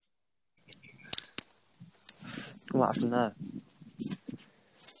What happened there?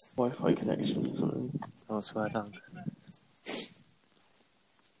 Wi-Fi connection or something. I swear down.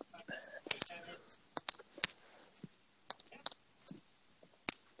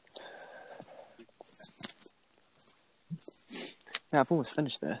 Yeah, I've almost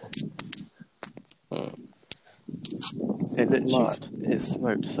finished this. It literally it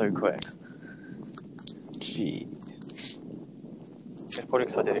smoked so quick. Gee. It's probably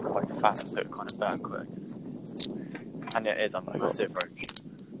because I did it quite fast, so it kind of burned quick. And it is a massive roach.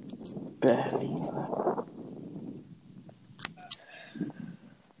 Barely.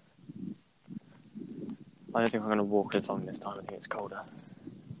 I don't think I'm going to walk as long this time. I think it's colder.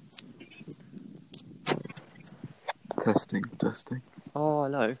 Testing. Oh,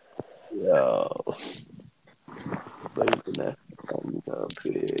 hello. Yo. Moving there. I'm gonna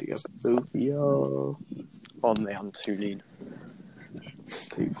pick up a movie, yo. Oh, mate, I'm too lean.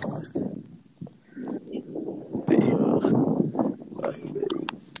 Too fast.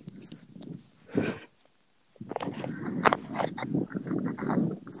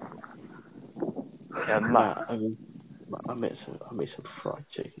 Yeah, Matt. I made some fried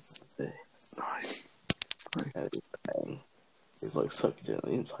chicken today. Nice. It's like sucked in on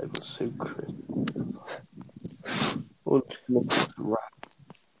the inside, but so crisp. All the wrap.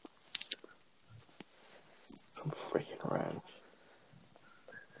 I'm freaking around.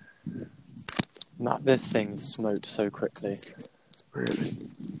 Matt, this thing smoked so quickly. Really?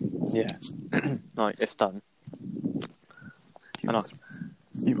 Yeah. Like, it's done. You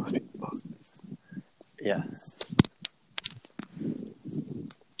must be fucked. Yeah.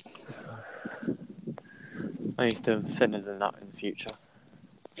 I need to do them thinner than that in the future.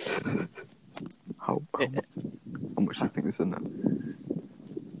 How much do you think is in there?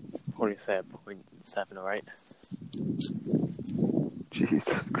 Probably say a 0.7 or 8. Jesus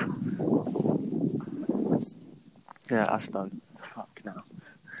Christ. Yeah, that's done. Fuck now.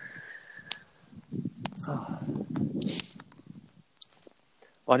 Oh.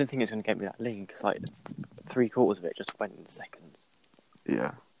 Well, I didn't think it was going to get me that lean, because like 3/4 of it just went in seconds.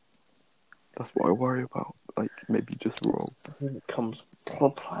 Yeah. That's what I worry about. Like, maybe just wrong. It comes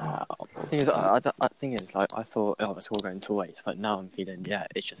plop out. The thing is, I thought, oh, it's all going to waste, but now I'm feeling, yeah,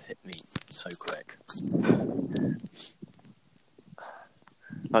 it just hit me so quick.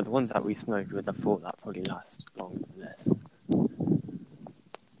 Like, the ones that we smoked with, I thought that probably last longer than this.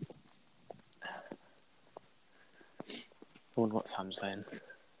 I wonder what Sam's saying.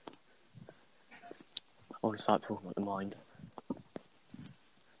 I want to start talking about the mind.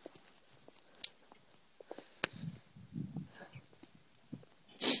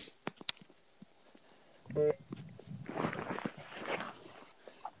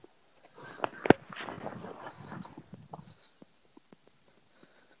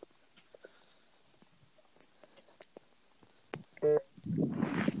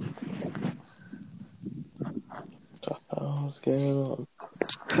 What's going on?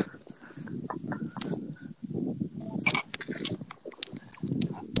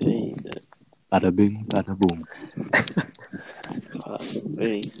 Jesus. Bada bing, bada boom.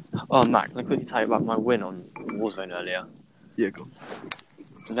 Oh, Mac, can I quickly tell you about my win on Warzone earlier? Yeah, go on.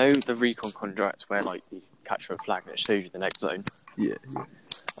 You know the recon contract where like you capture a flag and it shows you the next zone? Yeah.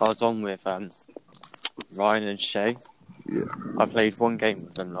 I was on with Ryan and Shay. Yeah. I played one game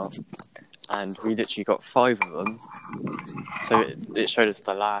with them lot, and we literally got 5 of them. So it showed us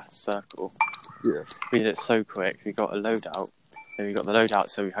the last circle. Yeah. We did it so quick. We got a loadout. Then we got the loadout,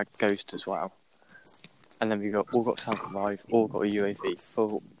 so we had Ghost as well. And then we all got Self-Revive, all got a UAV,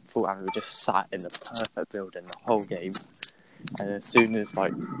 full, and we just sat in the perfect building the whole game. And as soon as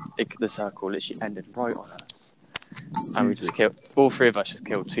the circle literally ended right on us, and we just killed, all 3 of us just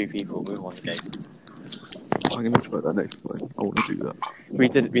killed 2 people. We won the game. I'm gonna try that next time. I want to do that.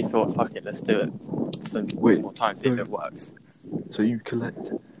 We thought, fuck it, let's do it some more times, see if it works. So you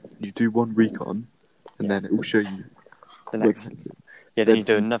do one recon, and then it will show you the next. Yeah, then you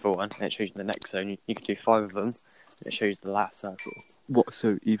do another one, and it shows you the next zone. You could do 5 of them, and it shows the last circle. What?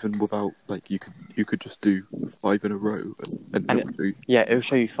 So even without you could just do 5 in a row, and it'll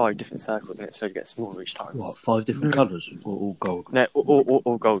show you 5 different circles, and it slowly gets smaller each time. What? 5 different colours, or all gold? No,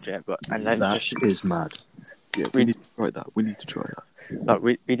 all gold, yeah. And then that is mad. Yeah, we need to try that. We need to try that. Like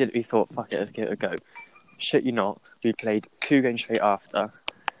we did. We thought, fuck it, let's give it a go. Shit, you not. We played 2 games straight after,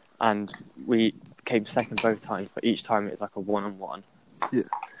 and we came second both times. But each time it was like a 1-on-1. Yeah.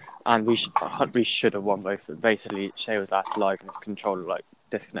 And we should have won both. Basically, Shay was last alive and his controller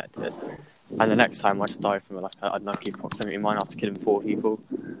disconnected. And the next time I just died from a unlucky proximity mine after killing 4 people.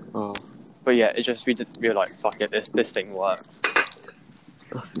 Oh. But yeah, we were like, fuck it, this thing works.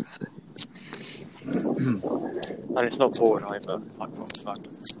 That's insane. And it's not boring either. Like proper fun.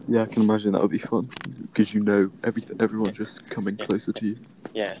 Yeah, I can imagine that would be fun because you know everyone's just coming Yeah. closer to you.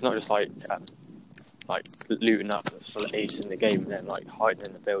 Yeah, it's not just like looting up for ages in the game and then like hiding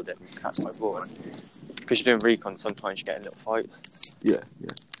in the building. That's quite boring. Because you're doing recon, sometimes you get in little fights. Yeah.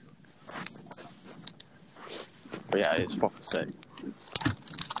 But yeah, it's proper sick.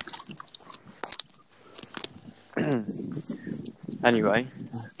 Anyway,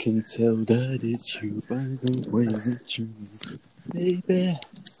 I can tell that it's you by the way that you move, baby.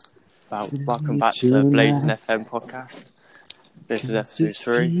 welcome back to the Blazing FM podcast. This is episode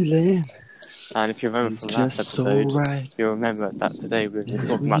 3. And if you remember from last episode, you'll remember that today we're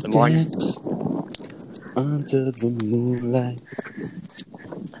talking about the mind. Under the moonlight,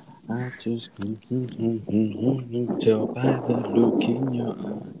 I just tell by the look in your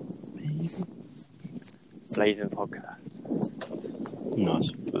eye. Blazing podcast.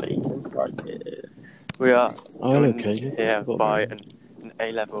 Nice. Blazing podcast. We are joined okay. here by an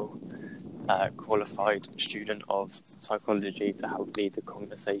A-level qualified student of psychology to help lead the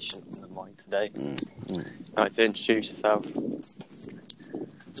conversation on the mind today. I'd like to introduce yourself.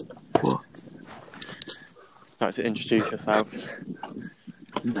 What? I'd like to introduce yourself.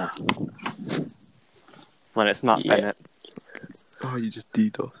 Nah. My name's Matt Yeah. Bennett. Oh, you just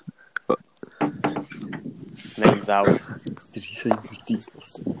DDoS. Name's Al. Did he say you was deep?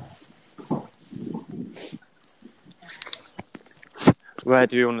 Where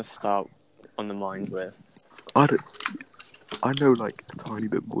do you want to start on the mind with? I know like a tiny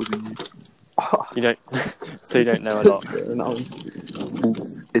bit more than you. You don't, so you don't know a lot. Well,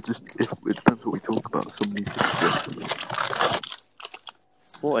 it depends what we talk about. Some needs to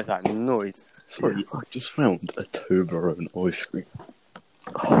What is that noise? Sorry, I just found a Toblerone ice cream.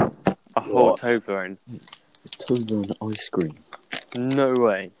 A whole What? Toblerone? A Toblerone ice cream. No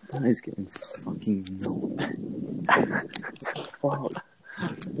way. That is getting fucking nuts. Fuck. I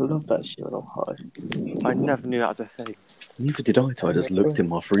love that shit when I'm high. I never knew that was a thing. Neither did I till I just looked in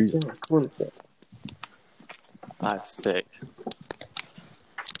my freezer. Yeah, come on, yeah. That's sick.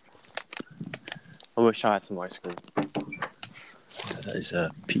 I wish I had some ice cream. That is a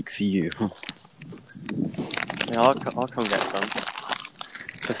peak for you, huh? Yeah, I'll come get some.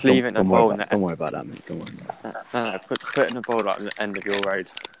 Just leave it in a bowl. Don't worry about that, mate. Don't worry about that. No, put it in a bowl like at the end of your road.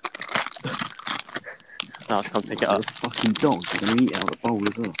 Now I'll just come pick it You're up. a fucking dog. You're going to eat out of the bowl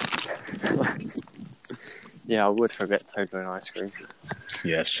as well. Yeah, I would for a bit of Toblerone ice cream.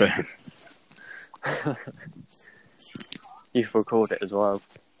 Yeah, sure. You could record it as well.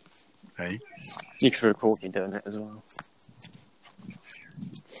 Hey? You could record me doing it as well.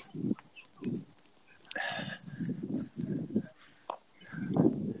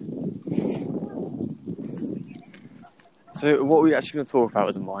 So, what are we actually going to talk about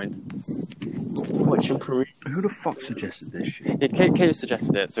with the mind? Watching Peru. Who the fuck suggested this shit? Yeah, Caleb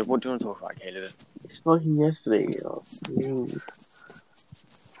suggested it, so what do you want to talk about, Caleb? It's like yesterday, you know.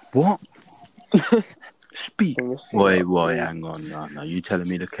 What? Speak. Wait, Wait, hang on. No, you telling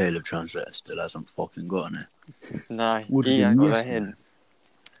me the Caleb translator still hasn't fucking gotten it? No, What did he he ain't got miss that in.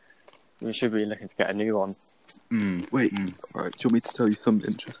 We should be looking to get a new one. Wait, alright, do you want me to tell you some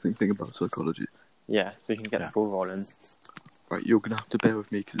interesting thing about psychology? Yeah, so we can get Yeah. the ball rolling. Right, you're gonna have to bear with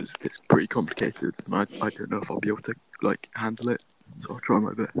me because it's pretty complicated, and I don't know if I'll be able to like handle it. So I'll try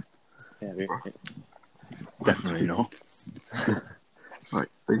my best. Yeah, Definitely not. Right,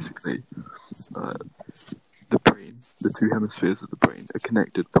 basically, the brain, the two hemispheres of the brain are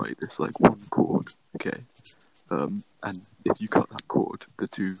connected by this like one cord. Okay, and if you cut that cord, the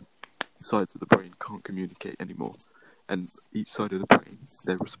two sides of the brain can't communicate anymore, and each side of the brain,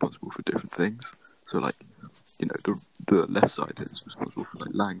 they're responsible for different things. So like, you know, the left side is responsible for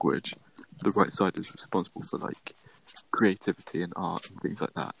like language, the right side is responsible for like creativity and art and things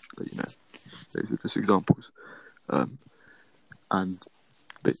like that. But, you know, those are just examples. And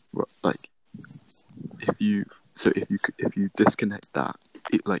like, if you disconnect that,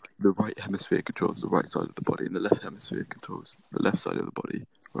 it, like the right hemisphere controls the right side of the body, and the left hemisphere controls the left side of the body,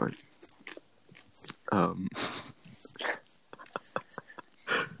 right? Are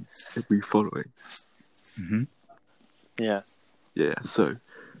we following? Mm-hmm. Yeah. Yeah. So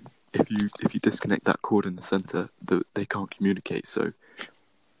if you disconnect that cord in the center, they can't communicate. So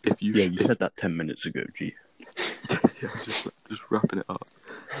if you said that 10 minutes ago, G. yeah, just wrapping it up.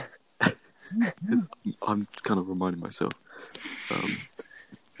 I'm kind of reminding myself.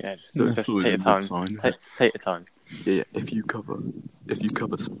 Yeah, So just take your time. Take your time. Yeah. If you cut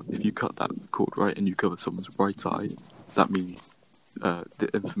that cord, right, and you cover someone's right eye, that means the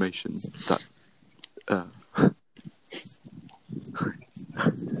information that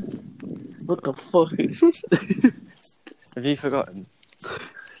What the fuck? Have you forgotten?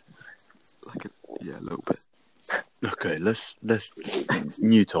 Yeah, a little bit. Okay, let's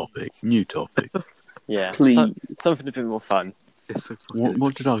new topic. Yeah. Please. Something a bit more fun. It's so fucking.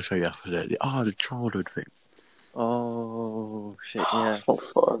 What did I say yesterday? The childhood thing. Oh shit! Yeah. It's not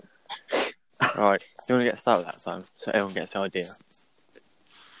fun. All right. Do you want to get started with that, Sam? So everyone gets the idea.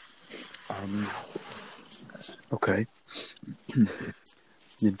 Okay.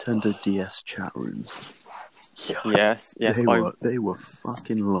 Nintendo DS chat rooms. Yes. They were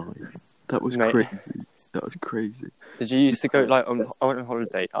fucking live. That was Mate. crazy. That was crazy. Did you used to go like on? I went on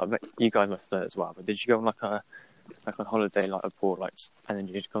holiday. I bet you guys must have done it as well. But did you go on like on holiday like abroad, like, and then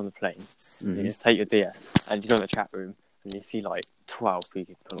you just go on the plane? Mm-hmm. You just take your DS and you go in the chat room and you see like 12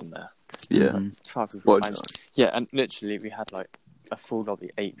 people on there. Yeah. Mhm. 12 people. What? And, yeah, and literally we had like a full lobby,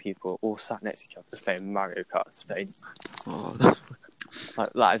 8 people, all sat next to each other playing Mario Kart Spain. Oh, that's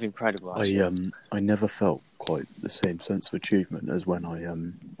Like that is incredible. Actually. I never felt quite the same sense of achievement as when I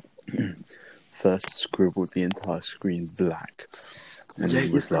first scribbled the entire screen black and Yeah,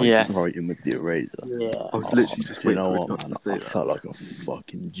 then was you- like Yes. writing with the eraser. Yeah. I was literally just Do you waiting know for it what, not man? to say I that. felt like a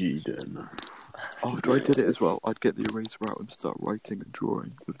fucking G doing that. After I did it as well, I'd get the eraser out and start writing and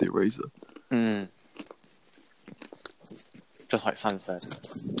drawing with the eraser. Mm. Just like Sam said.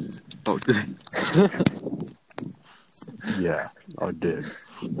 Oh, did he? Yeah, I did.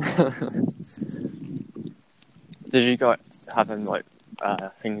 Did you guys have them like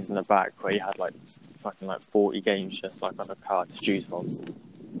things in the back where you had like fucking like 40 games just like on a card to choose from?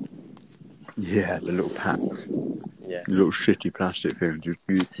 Yeah, the little pack, Yeah. the little shitty plastic thing. Just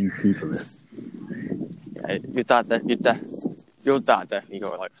you keep them in. Yeah, your dad definitely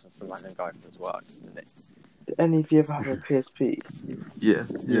got like some random guy from his work, didn't he? Did any of you ever have a PSP? Yeah.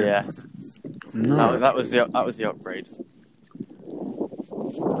 Yes. No, That was the upgrade.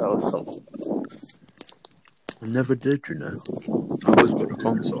 That was something. I never did. You know, I always got a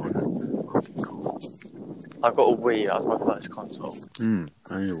console. I got a Wii. That was my first console. And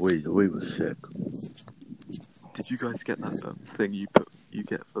the Wii was sick. Did you guys get that thing you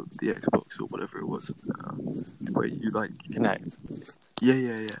get for the Xbox or whatever it was, where you like? Connect.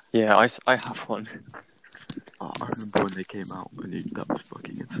 Yeah. Yeah, I have one. Oh, I remember when they came out, and that was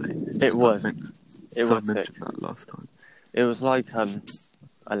fucking insane. It was. It Sam was sick. mentioned that last time. It was like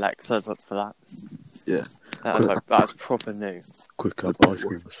Alexa, but for that. Yeah. That was proper new. Quick up, ice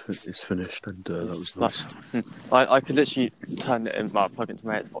cream is finished, and that was nice. I could literally turn it in, plug it into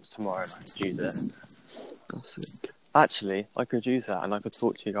my Xbox tomorrow, and I could use it. That's sick. Actually, I could use that, and I could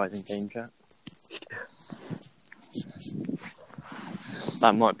talk to you guys in game chat.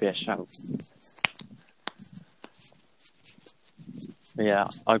 That might be a shout. But yeah,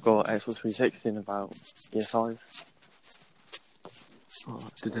 I got Xbox 360 in about year 5. Oh,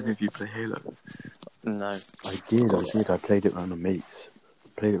 did any of you play Halo? No, I did. I played it around the mates.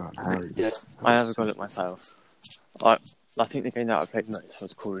 Played it around Harry. Yeah. I never got it myself. I think the game that I played most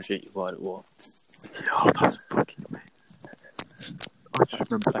was Call of Duty World at War. Yeah, that's fucking amazing. I just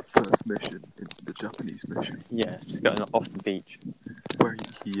remember the first mission, the Japanese mission, Yeah, just going off the beach. where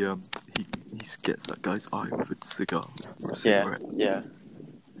he gets that guy's eye with a cigar or a Yeah, cigarette. yeah.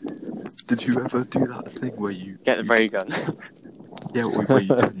 Did you ever do that thing where you Get the ray gun. Yeah, where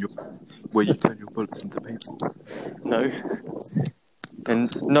you turn your bullets into paintballs? No.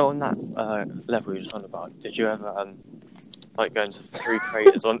 And no, on that level you just on about, did you ever like go into 3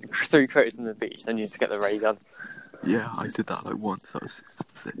 craters on the beach, then you just get the ray gun? Yeah, I did that like once. That was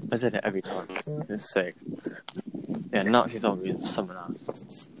sick. I did it every time. It was sick. Yeah, Nazi zombies was someone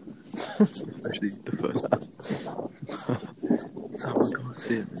else. Especially the first one. Sam, I can't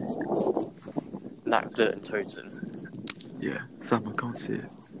see it. Knacked it and Toten. Yeah, Sam, I can't see it.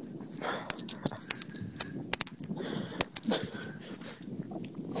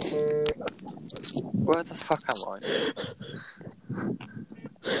 Where the fuck am I?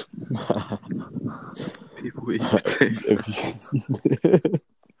 People eat potatoes.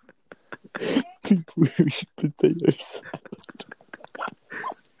 People who eat potato salad.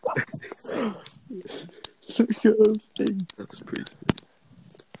 Look at her things. That's pretty.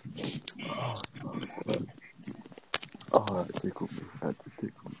 Oh, that tickled me.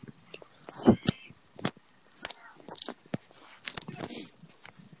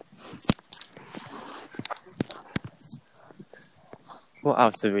 What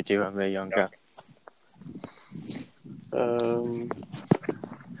else did we do when we were younger?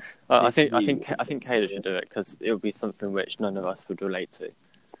 I think Kayla should do it because it would be something which none of us would relate to.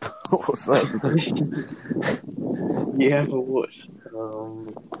 What's that? You ever watched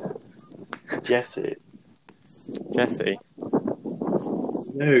Jessie? Jessie?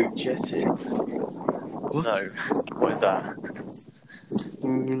 No, Jessie. What? No. What is that?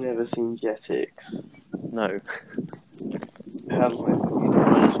 You've never seen Jetix. No. Have my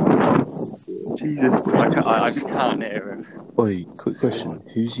Jesus. I just can't hear him. Oi, quick question.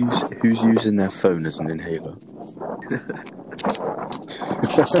 Who's using their phone as an inhaler?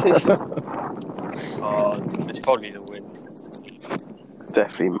 Oh, it's probably the wind.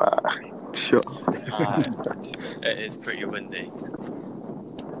 Definitely Matt. Shut up. It is pretty windy.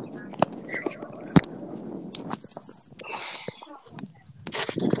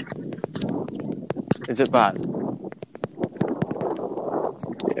 Is it bad?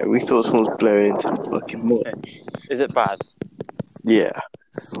 Yeah, we thought someone was blowing into the fucking mic. Is it bad? Yeah.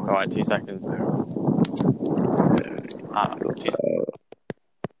 Alright, 2 seconds. Geez.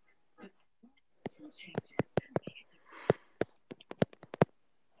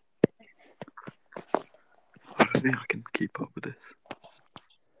 I don't think I can keep up with this.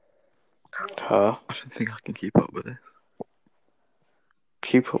 Huh? I don't think I can keep up with this.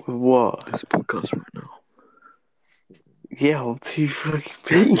 Keep up with what? This podcast right now. Yeah, I'm too fucking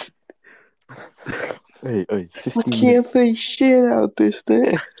big. Hey, I 15 can't minutes, say shit out this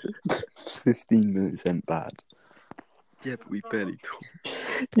thing. 15 minutes ain't bad. Yeah, but we barely talk.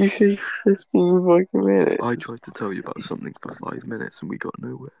 You say 15 fucking minutes. I tried to tell you about something for 5 minutes and we got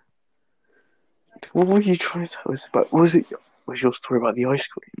nowhere. What were you trying to tell us about? Was your story about the ice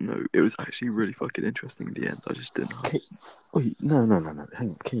cream? No, it was actually really fucking interesting in the end. I just didn't have. Oi, no. Hang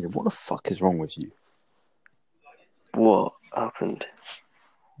on, Keenan, what the fuck is wrong with you? What happened?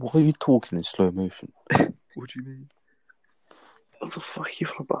 Why are you talking in slow motion? What do you mean? What the fuck are you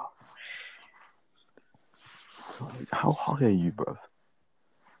on about? How high are you, bro?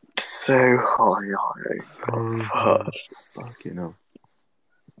 So high. Fuck. Fucking hell.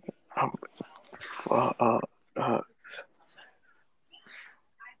 Fuck.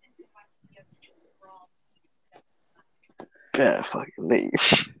 Better fucking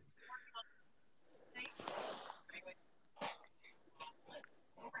leave.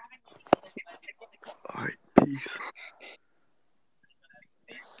 Alright, peace.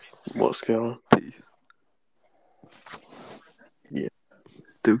 What's going on? Peace. Yeah.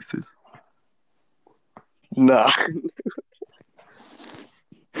 Deuces. Nah.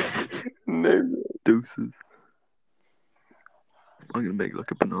 No. Deuces. I'm gonna make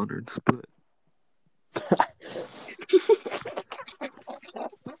like a banana and split. You're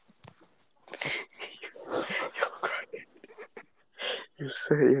cracking. You're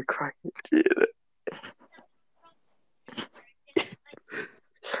saying you're cracking shit.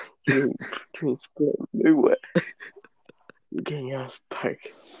 You ain't split nowhere. You're getting your ass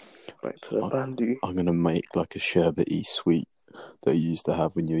back to the bandu. I'm gonna make like a sherbety sweet that you used to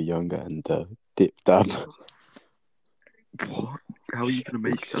have when you were younger and dip dab. What? How are you gonna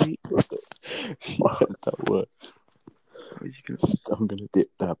make that? Yeah, that works. How are you gonna? I'm gonna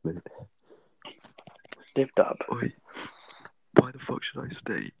dip dab it. Dip dab. Oi. Why the fuck should I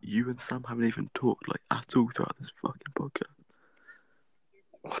stay? You and Sam haven't even talked like at all throughout this fucking podcast.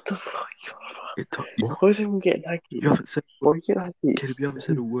 What the fuck? You Why is everyone getting laggy? haven't said. Why are you getting laggy? Caleb, you haven't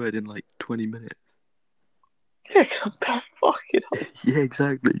said a word in like 20 minutes. Yeah, because I'm bad fucking up. Yeah,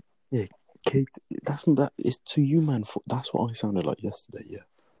 exactly. Kate, that is to you, man. That's what I sounded like yesterday. Yeah.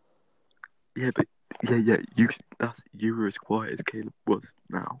 Yeah, but you were as quiet as Caleb was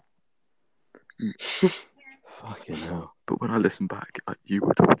now. Fucking hell. But when I listen back, you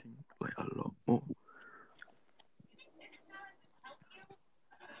were talking like a lot more.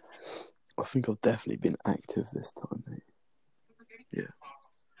 I think I've definitely been active this time, mate. Yeah.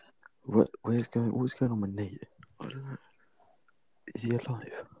 What's going on with Nate? I don't know. Is he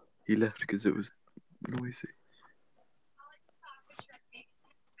alive? He left because it was noisy.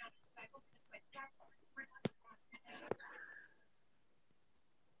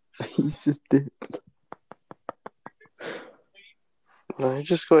 He's just dipped. No, he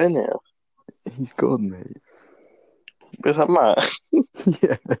just got in there. He's gone, mate. Is that Matt?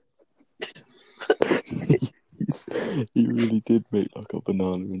 Yeah. He really did make like a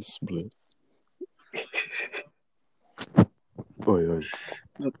banana and split. Oi.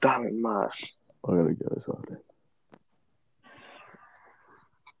 Oh, damn it, Matt. I gotta go as well then.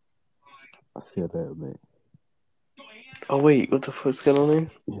 I'll see you later, mate. Oh, wait, what the fuck's going on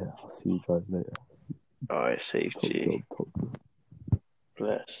here? Yeah, I'll see you guys later. Alright, save Top G. job.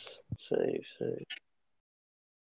 Bless. Save.